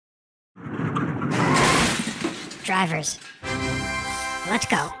DRYVRS. Let's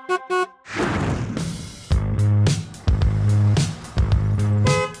go.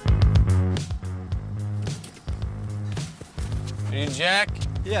 Are you Jack?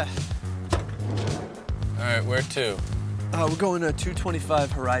 Yeah. All right, where to? We're going to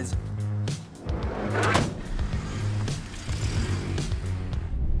 225 Horizon.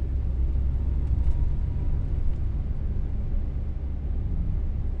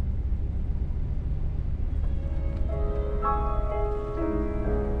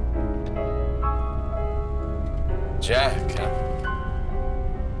 Jack, huh?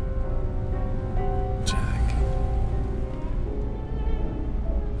 Jack.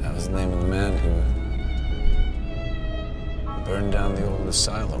 That was the name of the man who burned down the old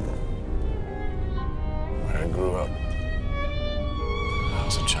asylum where I grew up. I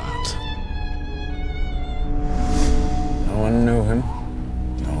was a child. No one knew him.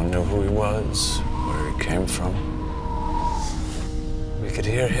 No one knew who he was, where he came from. We could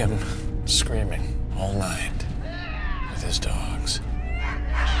hear him screaming all night with his dogs.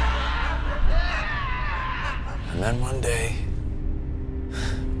 And then one day,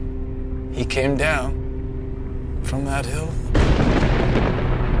 he came down from that hill,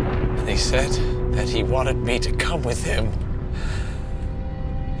 and he said that he wanted me to come with him.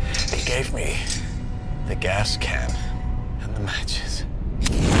 He gave me the gas can and the matches.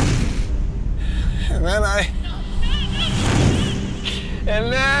 And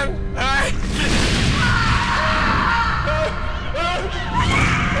then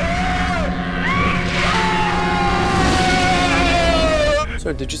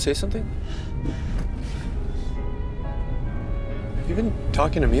Sorry, did you say something? Have you been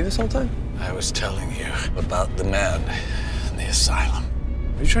talking to me this whole time? I was telling you about the man in the asylum.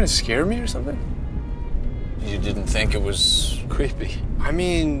 Are you trying to scare me or something? You didn't think it was creepy? I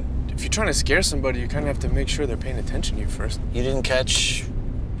mean, if you're trying to scare somebody, you kind of have to make sure they're paying attention to you first. You didn't catch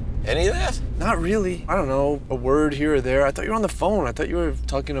any of that? Not really. I don't know, a word here or there. I thought you were on the phone. I thought you were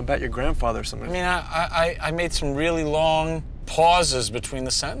talking about your grandfather or something. I mean, I made some really long pauses between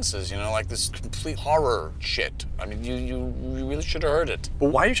the sentences, you know, like this complete horror shit. I mean, you really should have heard it. But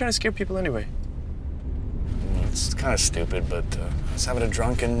why are you trying to scare people anyway? It's kind of stupid, but I was having a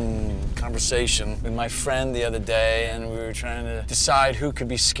drunken conversation with my friend the other day, and we were trying to decide who could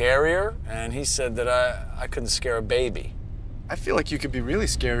be scarier, and he said that I couldn't scare a baby. I feel like you could be really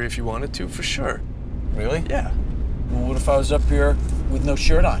scary if you wanted to, for sure. Really? Yeah. Well, what if I was up here with no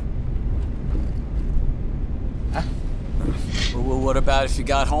shirt on? Huh? Well, what about if you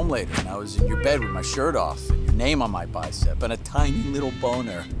got home later and I was in your bed with my shirt off and your name on my bicep and a tiny little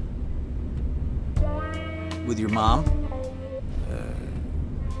boner? With your mom?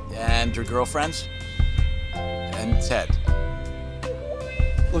 And your girlfriends? And Ted?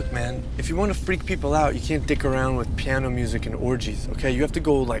 Look, man, if you want to freak people out, you can't dick around with piano music and orgies, okay? You have to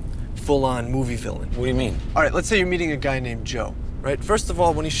go, like, full-on movie villain. What do you mean? All right, let's say you're meeting a guy named Joe, right? First of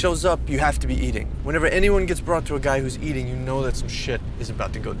all, when he shows up, you have to be eating. Whenever anyone gets brought to a guy who's eating, you know that some shit is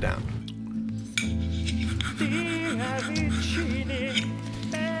about to go down.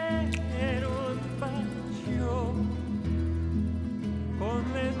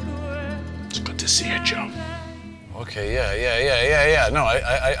 It's good to see you, Joe. Okay, yeah. No,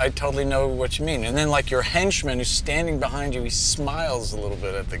 I totally know what you mean. And then, like, your henchman who's standing behind you, he smiles a little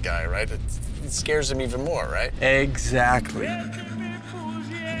bit at the guy, right? It scares him even more, right? Exactly.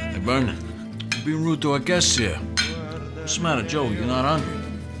 Hey, Vernon, you're being rude to our guests here. What's the matter, Joe? You're not hungry?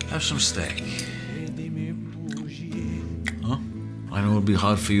 Have some steak. Huh? I know it'll be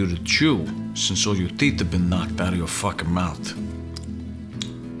hard for you to chew, since all your teeth have been knocked out of your fucking mouth.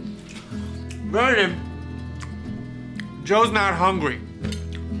 Vernon, Joe's not hungry.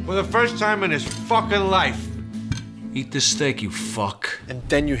 For the first time in his fucking life. Eat this steak, you fuck. And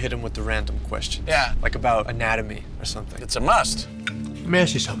then you hit him with the random question. Yeah. Like about anatomy or something. It's a must. Let me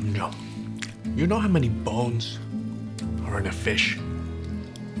ask you something, Joe. You know how many bones are in a fish?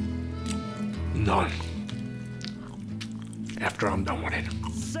 None. After I'm done with it,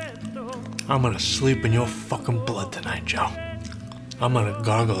 I'm gonna sleep in your fucking blood tonight, Joe. I'm gonna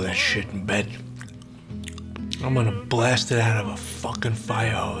gargle that shit in bed. I'm gonna blast it out of a fucking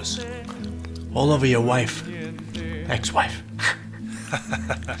fire hose. All over your wife. Ex-wife.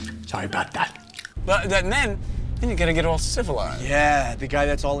 Sorry about that. But then you gotta get all civilized. Yeah, the guy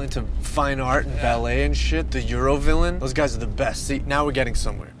that's all into fine art and ballet and shit, the Euro villain. Those guys are the best. See, now we're getting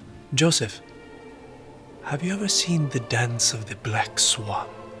somewhere. Joseph, have you ever seen the dance of the Black Swan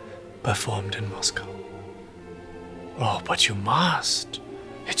performed in Moscow? Oh, but you must.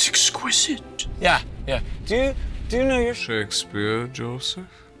 It's exquisite. Yeah. Do you know your Shakespeare, Joseph?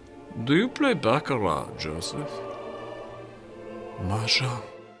 Do you play baccarat, Joseph? Masha.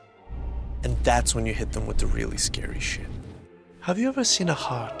 And that's when you hit them with the really scary shit. Have you ever seen a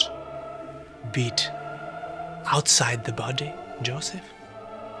heart beat outside the body, Joseph?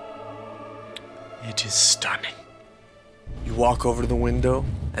 It is stunning. You walk over to the window,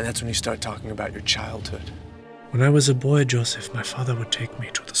 and that's when you start talking about your childhood. When I was a boy, Joseph, my father would take me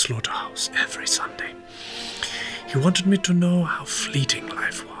to the slaughterhouse every Sunday. He wanted me to know how fleeting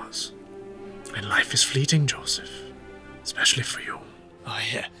life was. And life is fleeting, Joseph. Especially for you. Oh,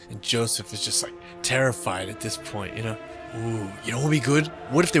 yeah. And Joseph is just, like, terrified at this point, you know? Ooh, you know what would be good?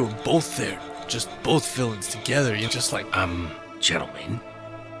 What if they were both there? Just both villains together, you know? Just like... Gentlemen,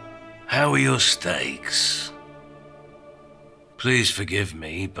 how are your steaks? Please forgive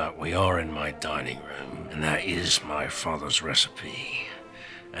me, but we are in my dining room, and that is my father's recipe.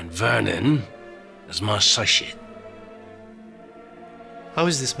 And Vernon is my sachet. How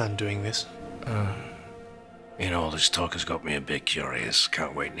is this man doing this? You know, all this talk has got me a bit curious.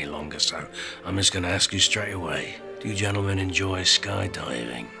 Can't wait any longer, so I'm just gonna ask you straight away. Do you gentlemen enjoy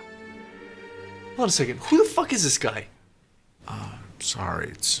skydiving? Hold on a second. Who the fuck is this guy?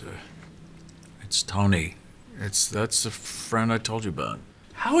 Sorry, it's Tony. That's the friend I told you about.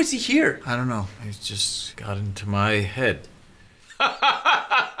 How is he here? I don't know. He just got into my head.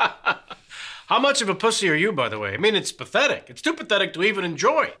 How much of a pussy are you, by the way? I mean, it's pathetic. It's too pathetic to even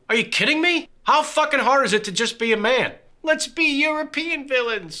enjoy. Are you kidding me? How fucking hard is it to just be a man? Let's be European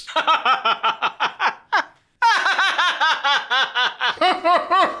villains.